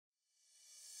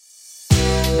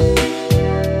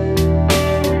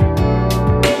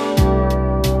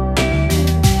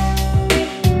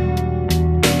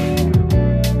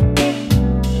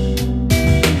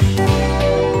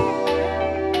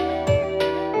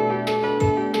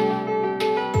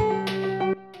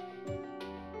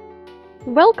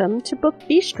Welcome to Book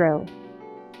Bistro,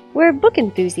 where book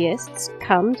enthusiasts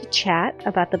come to chat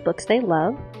about the books they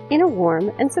love in a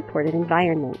warm and supportive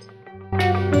environment.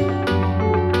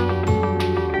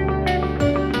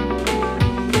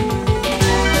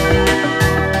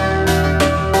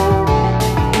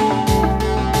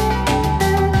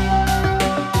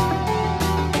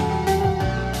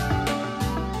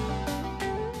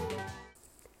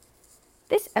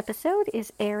 This episode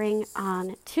is airing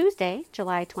on Tuesday,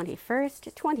 July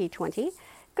 21st, 2020.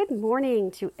 Good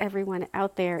morning to everyone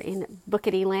out there in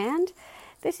Bookity land.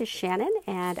 This is Shannon,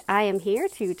 and I am here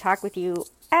to talk with you,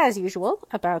 as usual,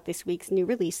 about this week's new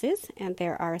releases. And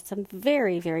there are some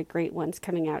very, very great ones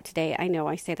coming out today. I know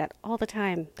I say that all the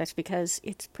time. That's because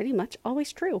it's pretty much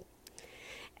always true.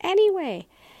 Anyway,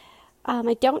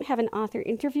 I don't have an author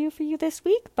interview for you this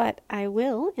week, but I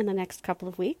will in the next couple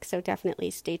of weeks, so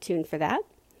definitely stay tuned for that.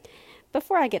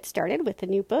 Before I get started with the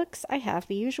new books, I have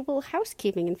the usual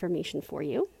housekeeping information for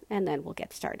you, and then we'll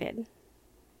get started.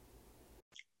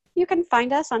 You can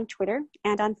find us on Twitter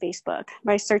and on Facebook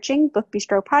by searching Book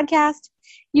Bistro Podcast.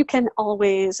 You can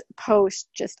always post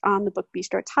just on the Book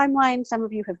Bistro timeline. Some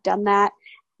of you have done that.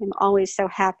 I'm always so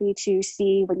happy to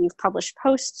see when you've published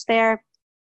posts there.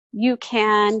 You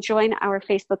can join our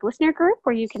Facebook listener group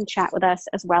where you can chat with us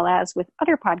as well as with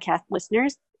other podcast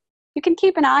listeners. You can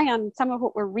keep an eye on some of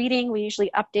what we're reading. We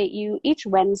usually update you each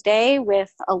Wednesday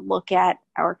with a look at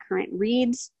our current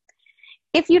reads.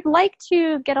 If you'd like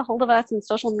to get a hold of us and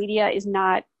social media is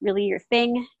not really your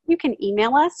thing, you can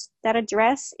email us. That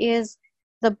address is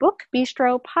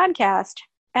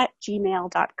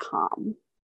thebookbistropodcast@gmail.com.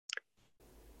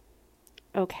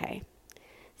 Okay.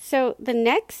 So the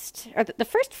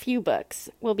first few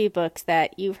books will be books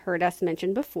that you've heard us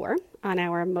mention before on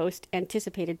our most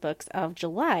anticipated books of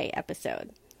July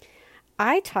episode.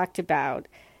 I talked about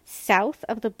South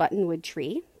of the Buttonwood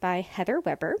Tree by Heather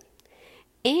Weber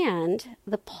and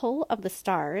The Pull of the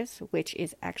Stars, which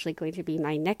is actually going to be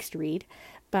my next read,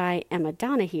 by Emma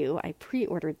Donoghue. I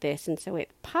pre-ordered this, and so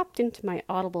it popped into my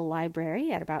Audible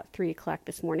library at about 3 o'clock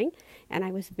this morning, and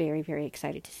I was very, very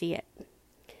excited to see it.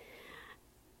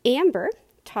 Amber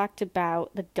talked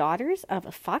about The Daughters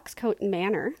of Foxcote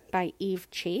Manor by Eve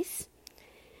Chase.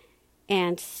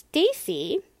 And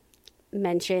Stacy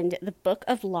mentioned The Book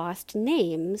of Lost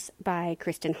Names by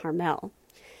Kristen Harmel.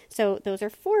 So those are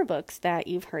 4 books that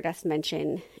you've heard us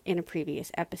mention in a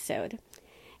previous episode.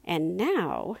 And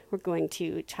now we're going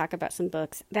to talk about some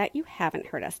books that you haven't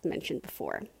heard us mention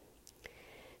before.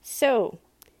 So,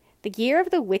 The Year of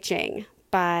the Witching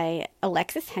by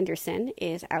Alexis Henderson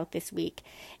is out this week,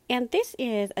 and this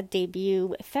is a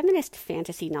debut feminist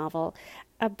fantasy novel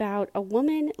about a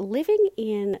woman living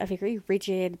in a very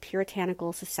rigid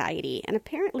puritanical society, and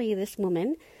apparently this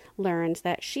woman learns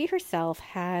that she herself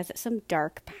has some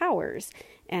dark powers,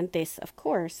 and this, of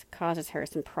course, causes her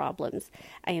some problems.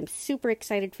 I am super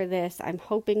excited for this. I'm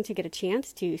hoping to get a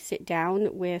chance to sit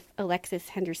down with Alexis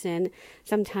Henderson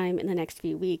sometime in the next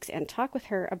few weeks and talk with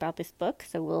her about this book,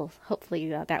 so we'll hopefully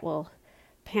that will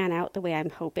pan out the way I'm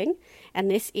hoping.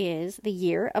 And this is The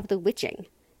Year of the Witching,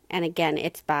 and again,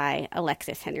 it's by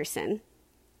Alexis Henderson.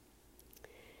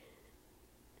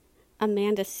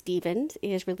 Amanda Stevens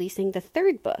is releasing the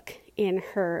 3rd book in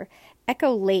her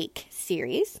Echo Lake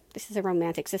series. This is a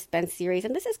romantic suspense series,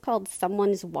 and this is called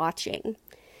Someone's Watching.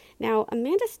 Now,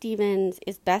 Amanda Stevens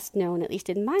is best known, at least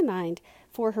in my mind,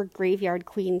 for her Graveyard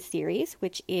Queen series,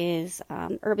 which is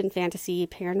urban fantasy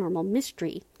paranormal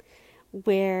mystery,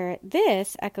 where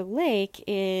this, Echo Lake,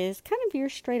 is kind of your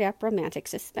straight-up romantic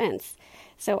suspense.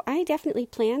 So I definitely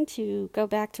plan to go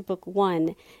back to book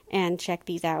 1 and check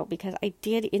these out because I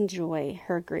did enjoy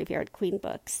her Graveyard Queen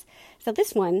books. So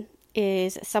this one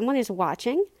is Someone is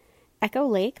Watching, Echo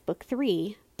Lake, book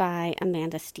 3 by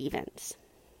Amanda Stevens.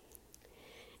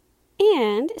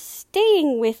 And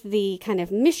staying with the kind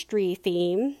of mystery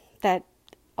theme that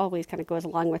always kind of goes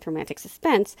along with romantic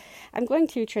suspense, I'm going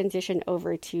to transition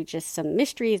over to just some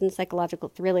mysteries and psychological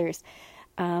thrillers.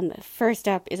 First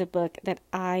up is a book that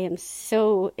I am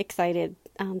so excited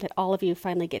that all of you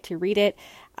finally get to read it.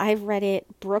 I've read it,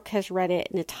 Brooke has read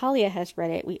it, Natalia has read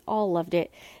it, we all loved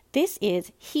it. This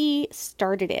is He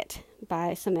Started It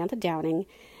by Samantha Downing.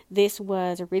 This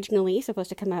was originally supposed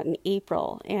to come out in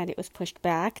April, and it was pushed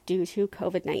back due to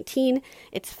COVID-19.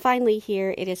 It's finally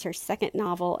here. It is her 2nd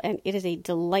novel, and it is a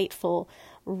delightful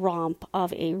romp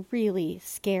of a really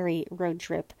scary road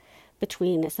trip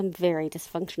between some very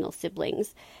dysfunctional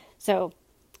siblings. So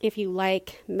if you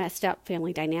like messed up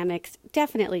family dynamics,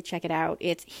 definitely check it out.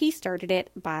 It's He Started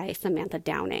It by Samantha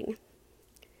Downing.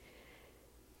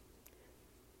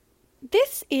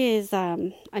 this is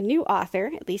a new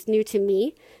author, at least new to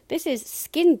me. This is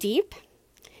Skin Deep.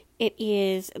 It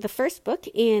is the first book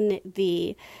in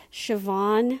the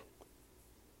Siobhan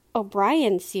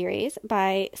O'Brien series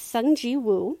by Sung-Ji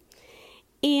Woo.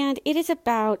 And it is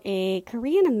about a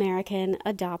Korean American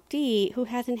adoptee who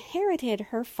has inherited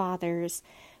her father's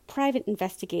private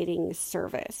investigating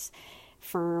service,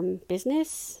 firm,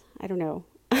 business, I don't know.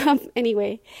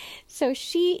 Anyway, so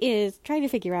she is trying to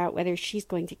figure out whether she's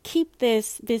going to keep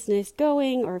this business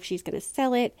going or if she's going to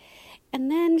sell it. And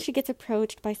then she gets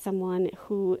approached by someone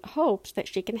who hopes that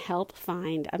she can help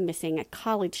find a missing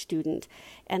college student.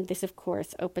 And this, of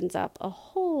course, opens up a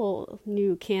whole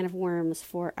new can of worms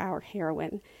for our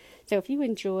heroine. So if you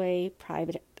enjoy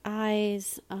Private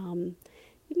Eyes, you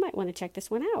might want to check this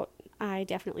one out. I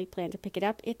definitely plan to pick it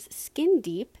up. It's Skin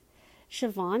Deep,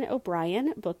 Siobhan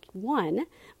O'Brien, Book 1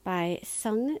 by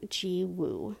Sung-Ji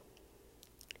Woo.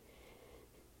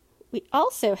 We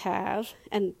also have,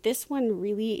 and this one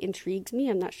really intrigues me,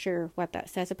 I'm not sure what that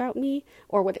says about me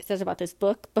or what it says about this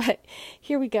book, but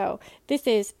here we go. This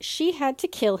is She Had to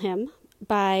Kill Him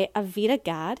by Avita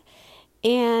Gad,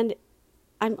 and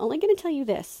I'm only going to tell you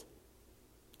this.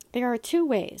 There are two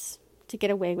ways to get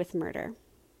away with murder: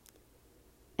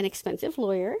 an expensive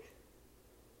lawyer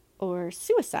or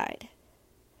suicide.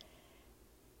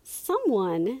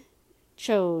 Someone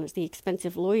chose the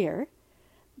expensive lawyer,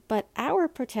 but our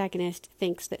protagonist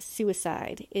thinks that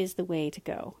suicide is the way to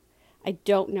go. I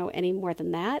don't know any more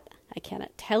than that. I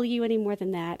cannot tell you any more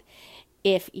than that.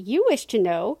 If you wish to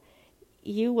know,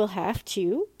 you will have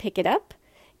to pick it up.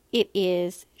 It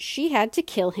is She Had to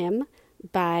Kill Him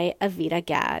by Avita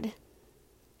Gad.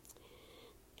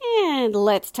 And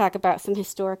let's talk about some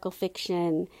historical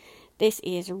fiction. This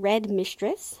is Red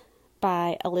Mistress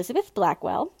by Elizabeth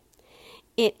Blackwell.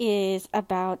 It is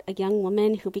about a young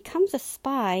woman who becomes a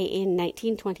spy in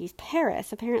 1920s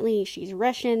Paris. Apparently she's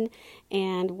Russian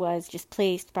and was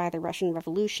displaced by the Russian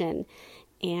Revolution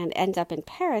and ends up in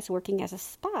Paris working as a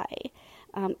spy.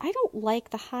 I don't like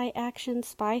the high-action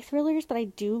spy thrillers, but I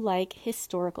do like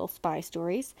historical spy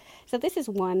stories. So this is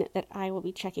one that I will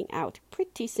be checking out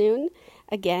pretty soon.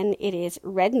 Again, it is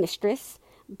Red Mistress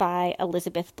by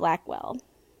Elizabeth Blackwell.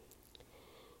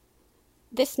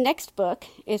 This next book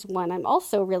is one I'm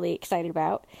also really excited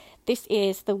about. This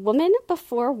is The Woman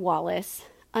Before Wallace,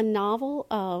 a novel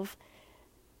of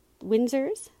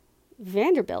Windsors,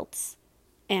 Vanderbilts,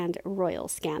 and royal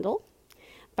scandal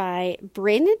by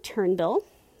Brynne Turnbull.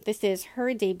 This is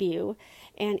her debut,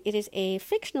 and it is a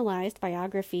fictionalized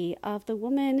biography of the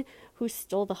woman who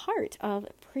stole the heart of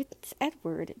Prince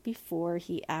Edward before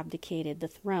he abdicated the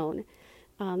throne.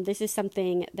 This is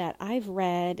something that I've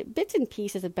read bits and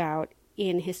pieces about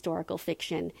in historical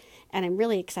fiction, and I'm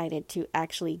really excited to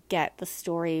actually get the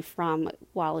story from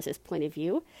Wallace's point of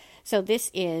view. So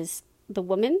this is The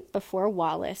Woman Before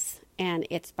Wallace, and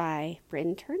it's by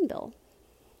Brynne Turnbull.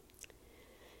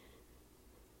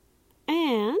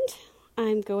 And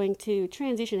I'm going to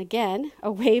transition again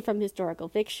away from historical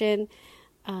fiction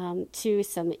to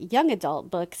some young adult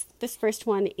books. This first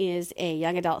one is a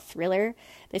young adult thriller.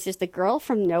 This is The Girl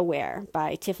from Nowhere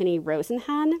by Tiffany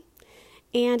Rosenhan.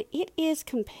 And it is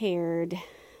compared,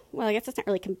 well, I guess it's not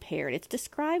really compared. It's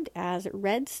described as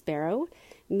Red Sparrow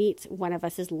meets One of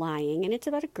Us is Lying. And it's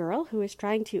about a girl who is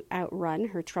trying to outrun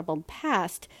her troubled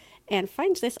past and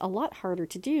finds this a lot harder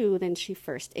to do than she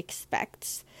first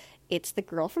expects. It's The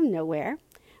Girl from Nowhere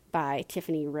by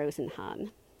Tiffany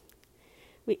Rosenhan.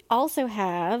 We also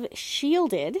have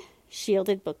Shielded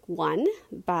Book 1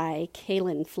 by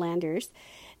Kaylin Flanders.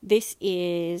 This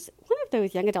is one of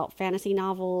those young adult fantasy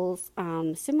novels,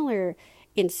 similar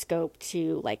in scope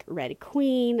to like Red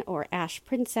Queen or Ash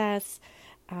Princess,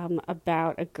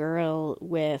 about a girl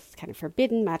with kind of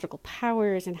forbidden magical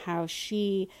powers and how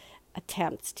she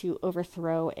attempts to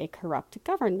overthrow a corrupt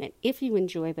government. If you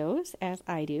enjoy those, as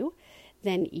I do,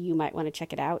 then you might want to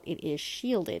check it out. It is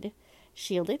Shielded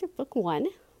Book 1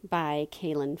 by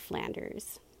Kaylin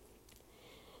Flanders.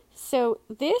 So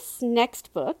this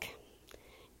next book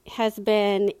has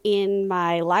been in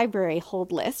my library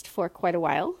hold list for quite a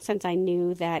while, since I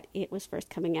knew that it was first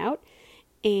coming out,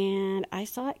 and I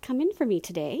saw it come in for me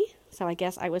today, so I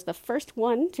guess I was the first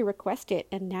one to request it,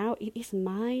 and now it is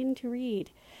mine to read.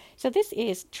 So this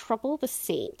is Trouble the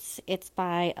Saints. It's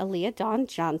by Aaliyah Dawn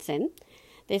Johnson.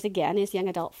 This, again, is young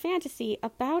adult fantasy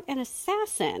about an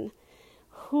assassin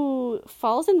who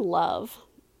falls in love,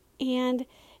 and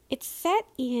it's set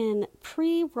in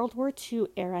pre-World War II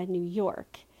era New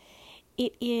York.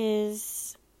 It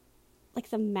is like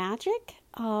the magic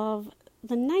of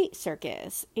the night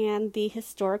circus and the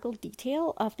historical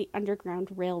detail of the Underground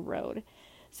Railroad.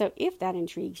 So if that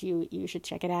intrigues you, you should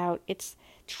check it out. It's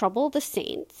Trouble the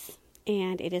Saints,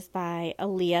 and it is by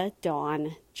Aaliyah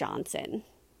Dawn Johnson.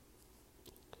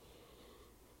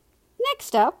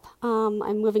 Next up,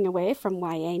 I'm moving away from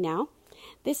YA now.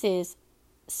 This is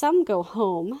Some Go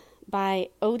Home by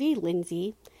Odie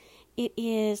Lindsey. It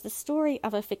is the story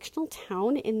of a fictional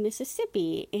town in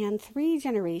Mississippi and 3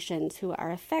 generations who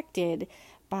are affected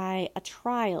by a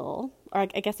trial, or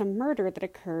I guess a murder that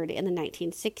occurred in the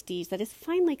 1960s that is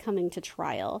finally coming to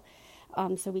trial.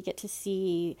 So we get to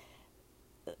see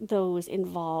those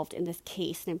involved in this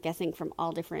case, and I'm guessing from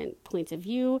all different points of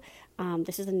view.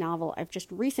 This is a novel I've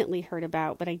just recently heard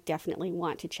about, but I definitely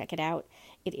want to check it out.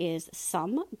 It is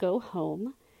Some Go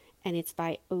Home, and it's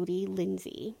by Odie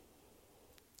Lindsey.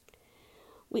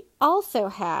 We also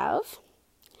have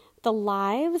The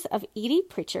Lives of Edie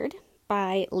Pritchard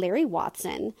by Larry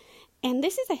Watson, and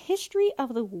this is a history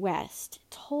of the West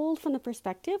told from the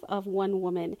perspective of one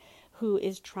woman who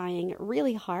is trying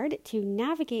really hard to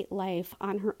navigate life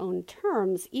on her own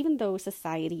terms, even though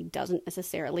society doesn't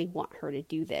necessarily want her to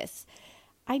do this.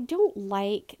 I don't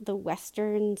like the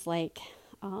Westerns like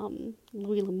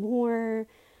Louis L'Amour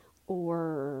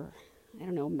or, I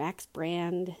don't know, Max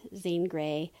Brand, Zane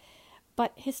Grey,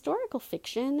 but historical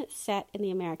fiction set in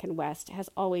the American West has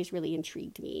always really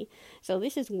intrigued me. So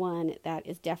this is one that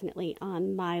is definitely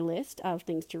on my list of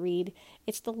things to read.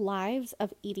 It's The Lives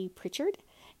of Edie Pritchard,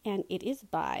 and it is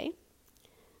by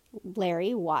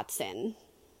Larry Watson.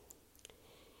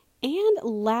 And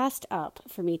last up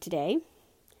for me today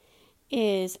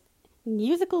is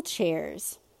Musical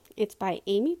Chairs. It's by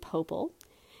Amy Pople,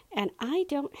 and I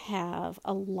don't have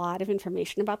a lot of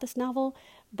information about this novel,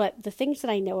 but the things that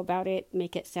I know about it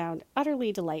make it sound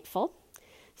utterly delightful.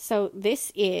 So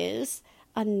this is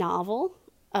a novel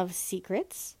of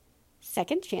secrets,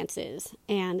 second chances,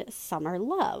 and summer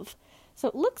love. So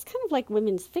it looks kind of like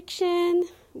women's fiction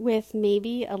with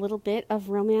maybe a little bit of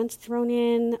romance thrown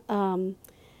in.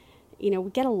 We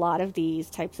get a lot of these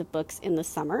types of books in the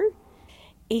summer,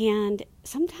 and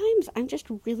sometimes I'm just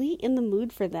really in the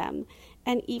mood for them.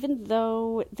 And even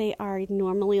though they are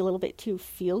normally a little bit too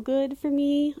feel-good for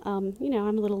me, I'm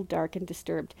a little dark and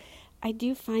disturbed, I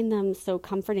do find them so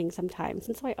comforting sometimes.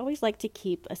 And so I always like to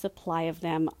keep a supply of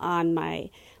them on my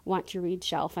want to read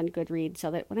shelf on Goodreads so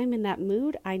that when I'm in that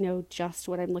mood, I know just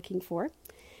what I'm looking for.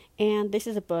 And this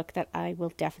is a book that I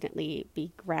will definitely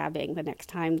be grabbing the next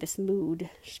time this mood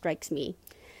strikes me.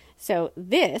 So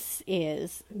this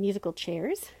is Musical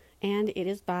Chairs, and it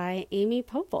is by Amy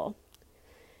Pople.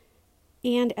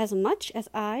 And as much as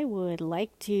I would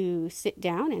like to sit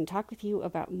down and talk with you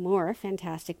about more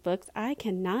fantastic books, I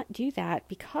cannot do that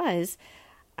because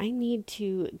I need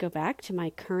to go back to my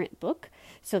current book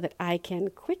so that I can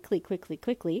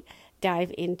quickly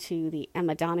dive into the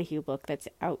Emma Donoghue book that's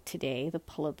out today, The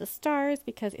Pull of the Stars,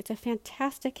 because it's a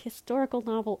fantastic historical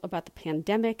novel about the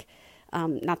pandemic,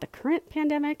 not the current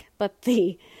pandemic, but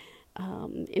the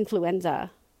influenza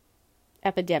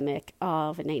epidemic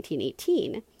of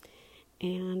 1918.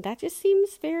 And that just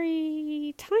seems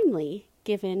very timely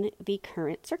given the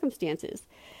current circumstances.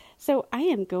 So I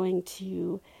am going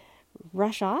to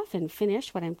rush off and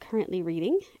finish what I'm currently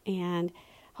reading. And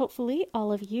hopefully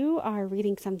all of you are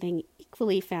reading something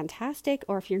equally fantastic.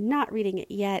 Or if you're not reading it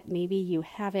yet, maybe you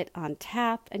have it on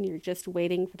tap and you're just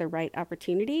waiting for the right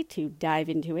opportunity to dive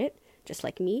into it, just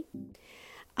like me.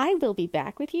 I will be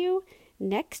back with you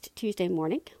next Tuesday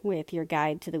morning with your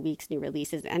guide to the week's new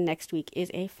releases. And next week is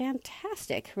a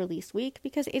fantastic release week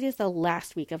because it is the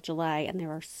last week of July and there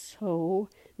are so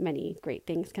many great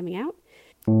things coming out.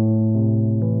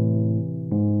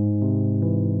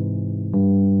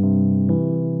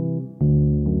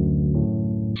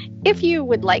 If you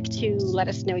would like to let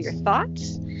us know your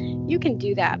thoughts, you can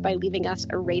do that by leaving us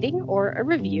a rating or a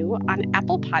review on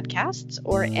Apple Podcasts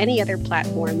or any other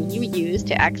platform you use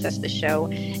to access the show.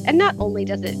 And not only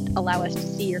does it allow us to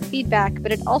see your feedback,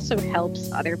 but it also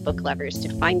helps other book lovers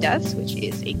to find us, which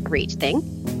is a great thing.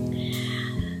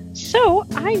 So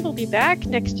I will be back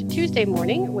next Tuesday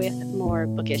morning with more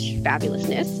bookish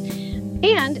fabulousness.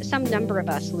 And some number of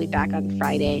us will be back on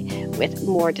Friday with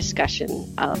more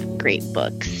discussion of great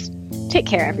books. Take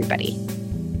care, everybody.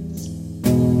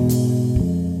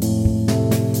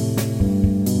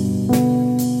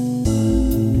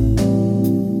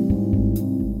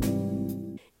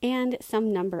 And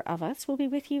some number of us will be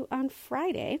with you on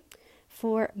Friday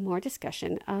for more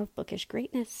discussion of bookish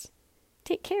greatness.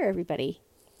 Take care, everybody.